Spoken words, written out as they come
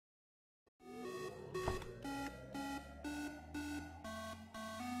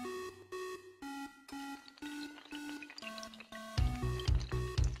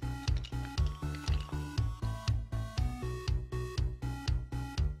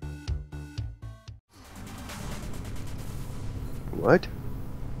What?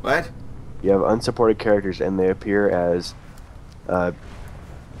 What? You have unsupported characters, and they appear as, I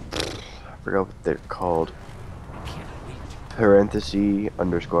forgot what they're called. Parenthesis,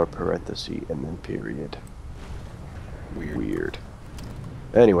 underscore, parenthesis, and then period. Weird.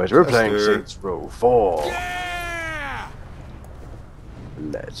 Anyways, we're playing Saints Row 4. Yeah!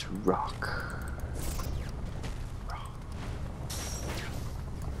 Let's rock.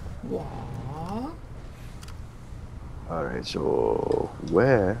 What? Alright, so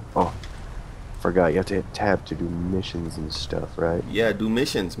where? Oh, forgot you have to hit tab to do missions and stuff, right? Yeah, do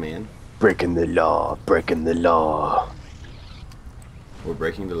missions, man. Breaking the law, breaking the law. We're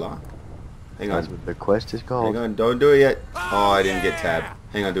breaking the law. Hang on. That's what the quest is called. Hang on, don't do it yet. Oh, I didn't get tab.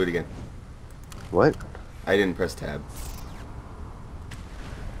 Hang on, do it again. What? I didn't press tab.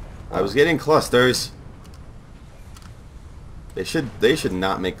 I was getting clusters. They should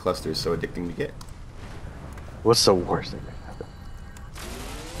not make clusters so addicting to get. What's the worst thing that happened?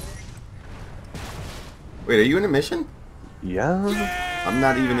 Wait, are you in a mission? Yeah. I'm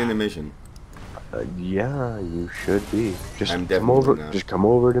not even in a mission. Yeah, you should be. Just I'm come over. definitely not. Just come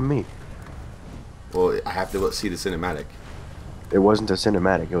over to me. Well, I have to see the cinematic. It wasn't a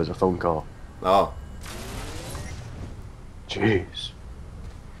cinematic. It was a phone call. Oh, Jeez.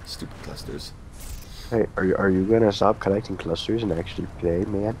 stupid clusters. Hey, are you gonna stop collecting clusters and actually play,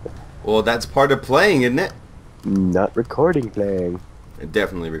 man? Well, that's part of playing, isn't it? Not recording playing.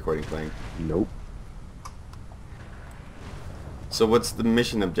 Definitely recording playing. Nope. So what's the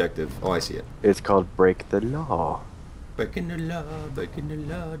mission objective? Oh, I see it. It's called break the law. Breaking the law, breaking the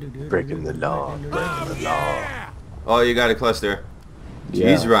law, Breaking the law, breaking the law. Oh, you got a cluster.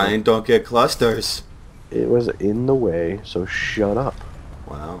 Yeah. Jeez, Ryan, don't get clusters. It was in the way, so shut up.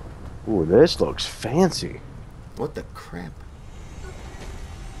 Wow. Ooh, this looks fancy. What the crap?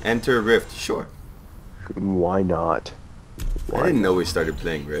 Enter Rift. Sure. Why not? I didn't know we started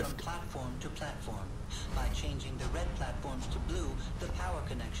playing Rift. Platform to platform. By changing the red platforms to blue, the power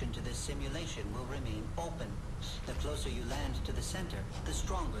connection to this simulation will remain open. The closer you land to the center, the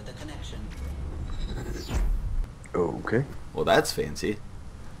stronger the connection. Okay. Well, that's fancy.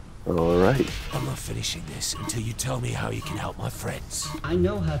 Alright. I'm not finishing this until you tell me how you can help my friends. I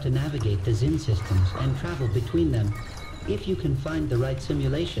know how to navigate the Zin systems and travel between them. If you can find the right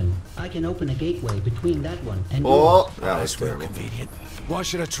simulation, I can open a gateway between that one and Oh, yours. that was That's real terrible. convenient. Why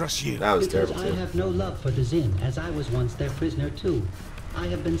should I trust you? That was Because terrible I too. have no love for the Zin, as I was once their prisoner too. I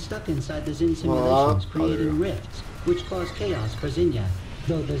have been stuck inside the Zin simulations, creating rifts, which cause chaos for Zinyak,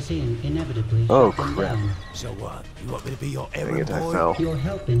 though the Zin inevitably Oh, shut them crap. down. So what? You want me to be your Dang errand it, I boy? fell. Your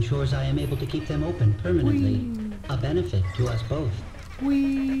help ensures I am able to keep them open permanently. A benefit to us both.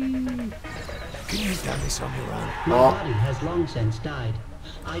 Can you have done this on your own? My Oh. body has long since died.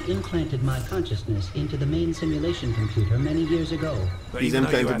 I implanted my consciousness into the main simulation computer many years ago. But He's even though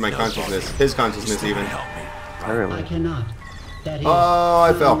you implanted have my no consciousness. body, His you consciousness still even. gotta help me. I Apparently. cannot. That is, Oh,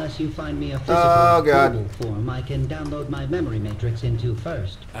 I not fell. unless you find me a physical Oh, God. global form I can download my memory matrix into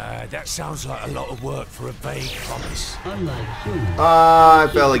first. That sounds like a lot of work for a vague promise. Unlike humans. Ah, I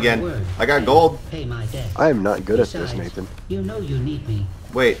keep fell my again. word I got and gold. Pay my debt. I am not good at this, Besides, Nathan. You know you need me.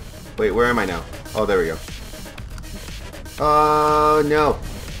 Wait, where am I now? Oh, there we go. Oh, no.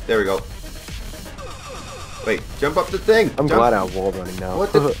 There we go. Wait, jump up the thing. I'm Jump. glad I'm wall running now.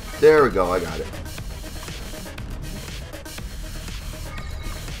 What the? There we go, I got it.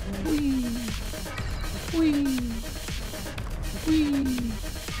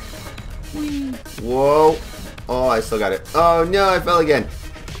 Whoa. Oh, I still got it. Oh, no, I fell again.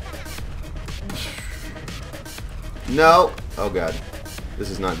 No. Oh, God. This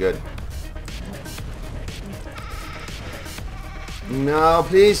is not good. No,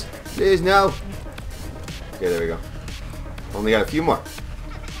 please. Please, no. Okay, there we go. Only got a few more.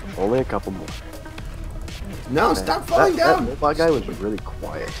 Only a couple more. No, stop falling That down. robot guy was really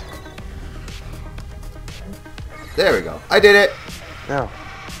quiet. There we go. I did it. Now,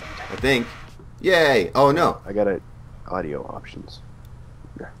 I think. Yay. Oh, no. I got it. Audio options.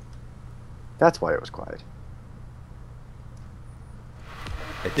 Yeah. That's why it was quiet.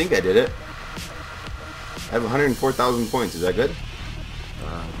 I think I did it. I have 104,000 points. Is that good?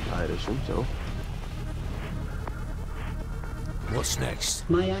 I'd assume so. What's next?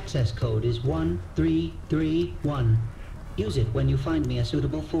 My access code is 1331. Use it when you find me a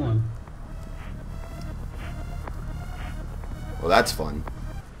suitable form. Well, that's fun.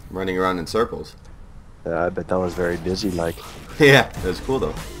 Running around in circles. I bet that was very busy. Like, Yeah, that was cool,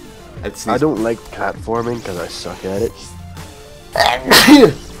 though. I don't like platforming because I suck at it.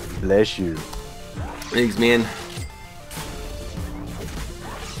 Bless you. Thanks, man.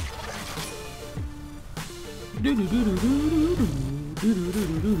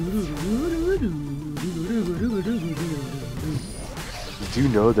 Do you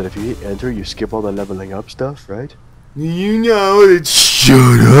know that if you hit enter, you skip all the leveling up stuff, right? You know that.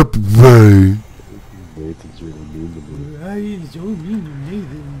 Shut up, Ray. Nathan's really mean to me. Ryan's so mean to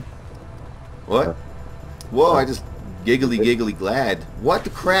Nathan. What? Whoa, I just giggly glad. What the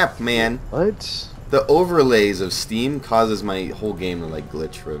crap, man? What? The overlays of Steam causes my whole game to like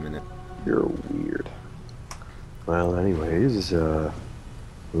glitch for a minute. You're weird. Well, anyways, okay.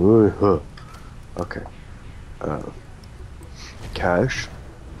 Cache.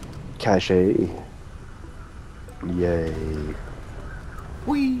 Cache. Yay.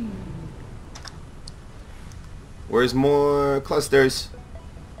 Whee! Where's more clusters?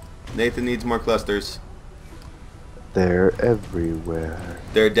 Nathan needs more clusters. They're everywhere.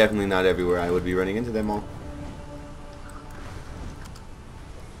 They're definitely not everywhere. I would be running into them all.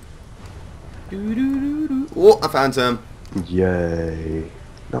 Oh, I found some. Yay.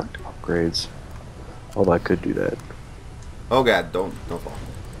 Not upgrades. Although I could do that. Oh god, don't fall.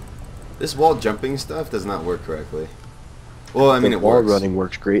 This wall jumping stuff does not work correctly. Well, I mean, it wall works. running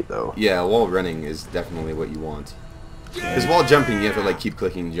works great though. Yeah, wall running is definitely what you want. Because wall jumping, you have to like keep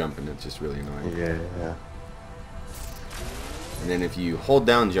clicking jump, and it's just really annoying. Yeah. And then if you hold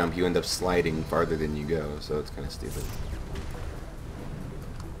down jump, you end up sliding farther than you go, so it's kind of stupid.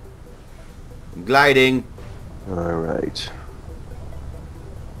 I'm gliding. Alright.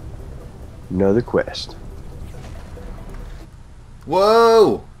 Another quest.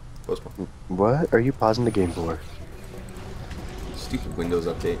 Whoa! Postpone. What are you pausing the game for? Stupid Windows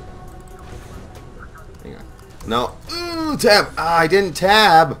update. Hang on. No. Ooh, tab! Ah, I didn't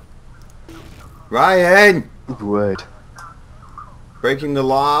tab! Ryan! What? Breaking the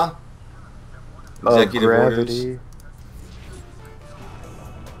law. Executive gravity. orders.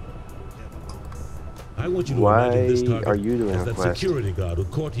 I want you to Why imagine this target are you doing as a that quest? security guard who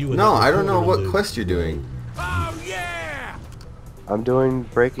caught you in No, that I don't know corner what of the- quest you're doing. Oh yeah! I'm doing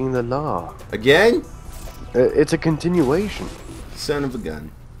breaking the law. Again? It's a continuation. Son of a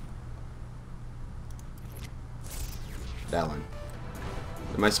gun. That one.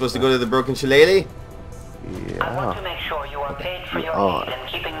 Am I supposed to go to the broken shillelagh? I want to Yeah. make sure you are paid for your are. aid in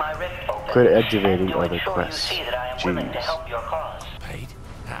keeping my rift open. Quit activating and to other ensure quests. You see that I am willing to Jeez. help your cause. Paid?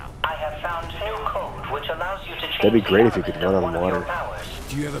 How? I have found new code which allows you to change That'd be the great if you could element run of on one of your water. powers.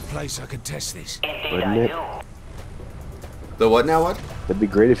 Do you have a place I can test this? Indeed Wouldn't I it? do. The what now what? That'd be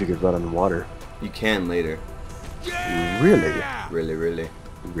great if you could run on water. You can later. Really? Really, really.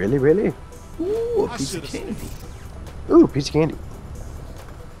 Really, really? Ooh, a piece of candy. Ooh, piece of candy.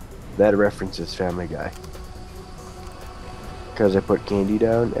 That references Family Guy. Because I put candy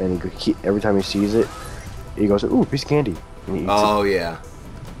down, and every time he sees it, he goes, "Ooh, piece of candy," and he eats Oh, yeah.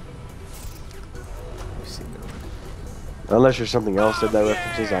 I've seen that one. it. Unless there's something else that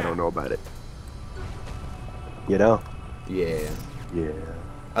references, I don't know about it. You know? Yeah. Yeah.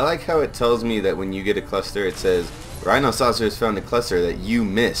 I like how it tells me that when you get a cluster, it says, Rhynosaucerous found a cluster that you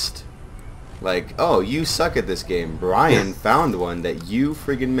missed. Like, oh, you suck at this game. Brian found one that you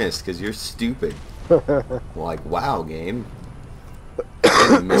friggin' missed because you're stupid. Like, wow, game. I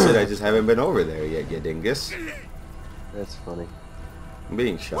didn't miss it, I just haven't been over there yet, you dingus. That's funny. I'm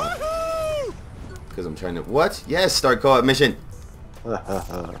being shot. Because I'm trying to... What? Yes, start co-op mission.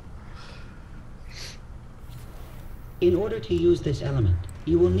 In order to use this element,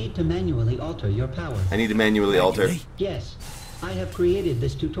 you will need to manually alter your power. I need to manually alter. Really? Yes, I have created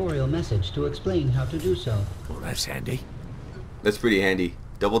this tutorial message to explain how to do so. Well, that's handy. That's pretty handy.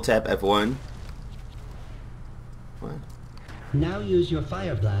 Double tap F1. What? Now use your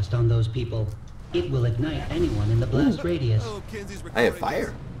fire blast on those people. It will ignite anyone in the blast radius. I have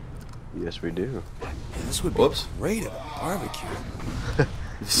fire. Yes, we do. This would be Whoops. great at a barbecue.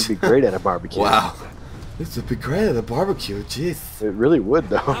 You'd be great at a barbecue. Wow. This would be great at a barbecue, jeez. It really would,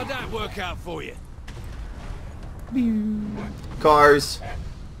 though. How'd that work out for you? Cars.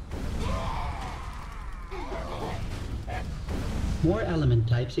 More element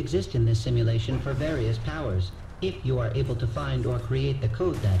types exist in this simulation for various powers, if you are able to find or create the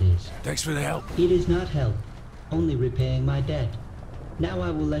code, that is. Thanks for the help. It is not help, only repaying my debt. Now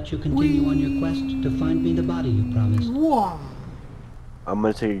I will let you continue on your quest to find me the body you promised. I'm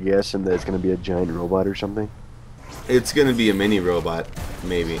gonna take a guess and that it's gonna be a giant robot or something. It's gonna be a mini robot,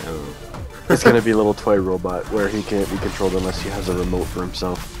 maybe. I don't know. It's gonna be a little toy robot where he can't be controlled unless he has a remote for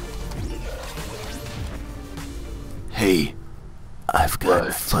himself. Hey, I've got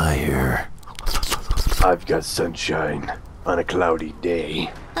What? fire. I've got sunshine on a cloudy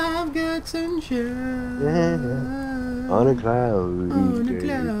day. I've got sunshine Yeah, on a cloudy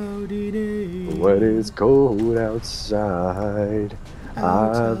day. when it's cold outside.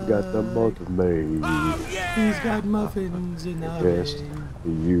 I've got the month made. He's got muffins in the Yes, oven.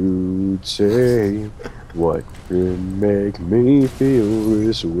 you'd say, what can make me feel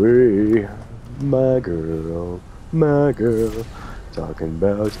this way? My girl, talking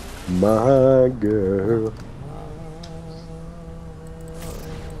about my girl.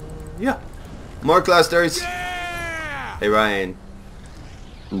 Yeah. More clusters. Yeah! Hey Ryan,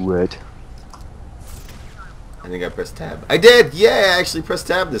 What? I think I pressed tab. I did! Yeah, I actually pressed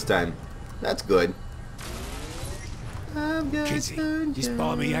tab this time. That's good. Kinsey, this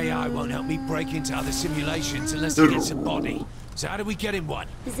balmy AI won't help me break into other simulations unless he gets a body. So how do we get him one?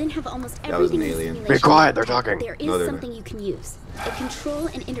 The Zin have almost That was everything an in alien. simulation. Be quiet, they're talking. There is No, they're something you can use. A control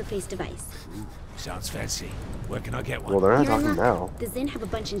and interface device. Sounds fancy. Where can I get one? Well, they're not You're in talking luck. now. The Zin have a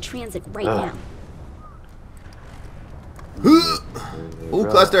bunch in transit right Ugh. now. Ooh,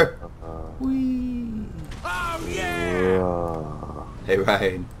 cluster. Whee. Oh yeah! Hey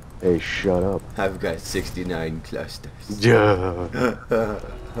Ryan, Hey, shut up. I've got 69 clusters. Yeah.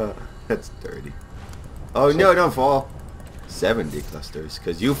 That's dirty. Oh no, don't fall. 70 clusters,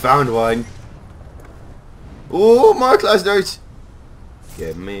 because you found one. Ooh, more clusters.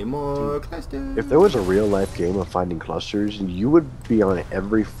 Give me more clusters. If there was a real life game of finding clusters, you would be on it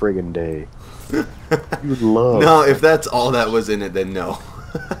every friggin' day. You'd love. No, if that's all that was in it, then no.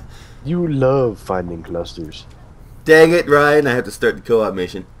 You love finding clusters. Dang it, Ryan, I have to start the co-op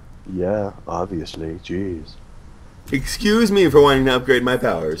mission. Yeah, obviously. Jeez. Excuse me for wanting to upgrade my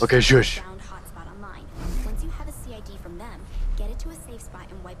powers. Okay, shush. Found hotspot online. Once you have a CID from them, get it to a safe spot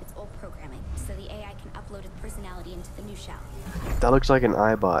and wipe its old programming so the AI can upload its personality into the new shell. That looks like an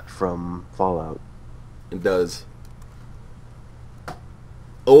iBot from Fallout. It does.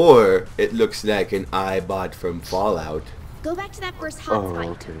 Or it looks like an iBot from Fallout. Go back to that first Oh, hotspot you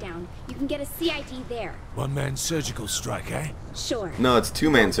okay. took down. You can get a CID there. One-man surgical strike, eh? Sure. No, it's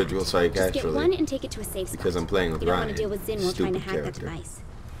two-man surgical strike, Just get one actually. and take it to a safe spot. Because I'm playing with You don't Ryan. want to deal with Zin while trying to Stupid hack that character. device.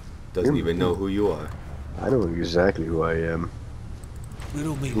 Doesn't even know who you are. I know exactly who I am.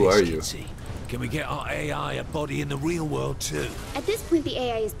 Riddle me Who this, are you? Kinsey. Can we get our AI a body in the real world too? At this point, the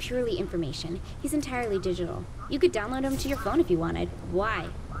AI is purely information. He's entirely digital. You could download him to your phone if you wanted. Why?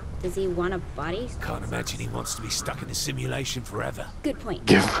 Does he want a body? Can't imagine he wants to be stuck in a simulation forever. Good point.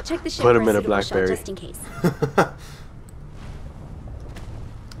 Give- Check the ship put for him in a suitable shell BlackBerry. just in case.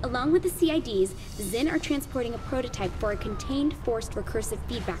 Along with the CIDs, the Zin are transporting a prototype for a contained forced recursive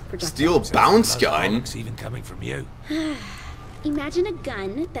feedback projectile. Steel bounce Those gun? bollocks even coming from you. Imagine a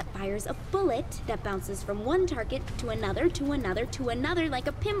gun that fires a bullet that bounces from one target to another to another to another like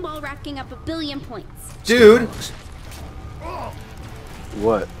a pinball racking up 1 billion points. Dude,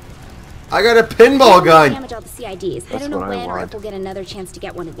 What? I got a pinball gun. Damage all the CIDs. I That's don't know what I when or if want. we'll get another chance to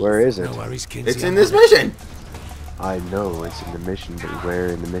get one of these. Where is it? No worries, Kinsey. It's in I'm this on it. mission. I know it's in the mission, but where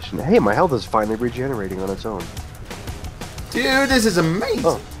in the mission? Hey, my health is finally regenerating on its own. Dude, this is amazing.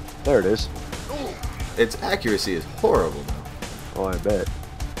 Oh, there it is. Its accuracy is horrible, though. Oh, I bet.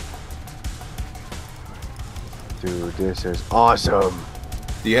 Dude, this is awesome.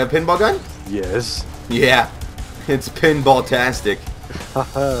 Do you have pinball gun? Yes. Yeah. It's pinball-tastic.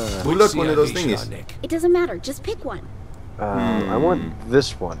 Haha. Ooh, look, one of those CID shot, thingies. Nick. It doesn't matter. Just pick one. I want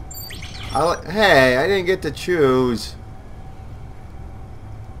this one. Hey, I didn't get to choose.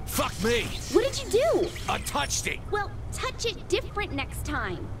 Fuck me! What did you do? I touched it! Well, touch it different next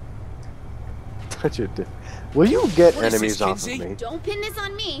time. Touch it. Will you get What is enemies this, off of Kinsey? me? Don't pin this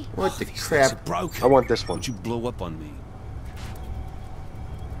on me. What the These things are crap? broken. I want this one. Don't you blow up on me.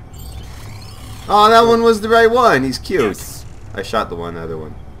 Oh, that one was the right one. He's cute. Yes. I shot the other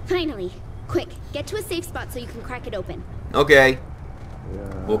one. Finally. Quick, get to a safe spot so you can crack it open. Okay.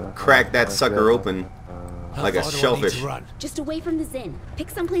 We'll crack that sucker open How like a far do I need shellfish. to run? Just away from the Zin. Pick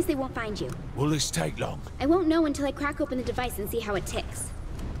someplace they won't find you. Will this take long? I won't know until I crack open the device and see how it ticks.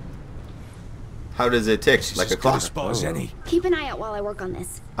 How does it tick? This Like is a as good a clock? spot as any. Keep an eye out while I work on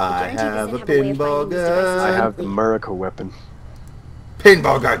this. I guarantee the have Zin a a way of pinball finding these devices gun. I have the quickly. America weapon.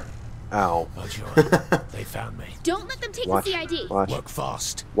 Pinball gun. Ow. Oh, joy. They found me. Don't let them take Watch. the CID. Watch. Work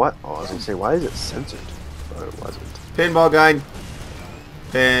fast. What? Oh, I was gonna say, why is it censored? Oh, it wasn't. Pinball gun.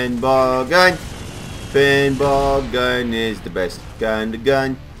 Pinball gun. Pinball gun is the best gun to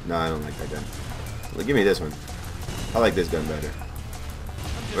gun. No, I don't like that gun. Well, give me this one. I like this gun better.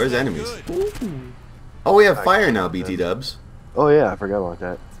 Where's the enemies? Oh, we have fire now, BT dubs. Oh yeah, I forgot about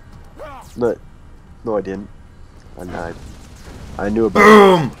that. No, I didn't. I knew about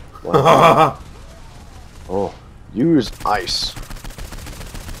Boom! it. Wow. Oh, use ice.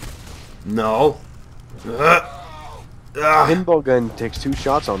 No. Pinball gun takes 2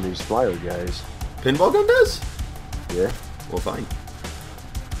 shots on these flyer guys. Pinball gun does? Yeah. Well, fine.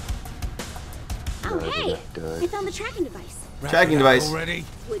 Oh, hey! I found the tracking device. Tracking device. Already?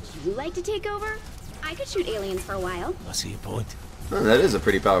 Would you like to take over? I could shoot aliens for a while. I see your point. Oh, that is a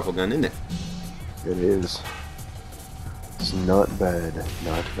pretty powerful gun, isn't it? It is. It's not bad.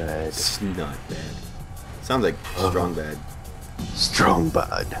 Not bad. It's not bad. Sounds like strong bad. Strong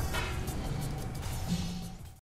bad.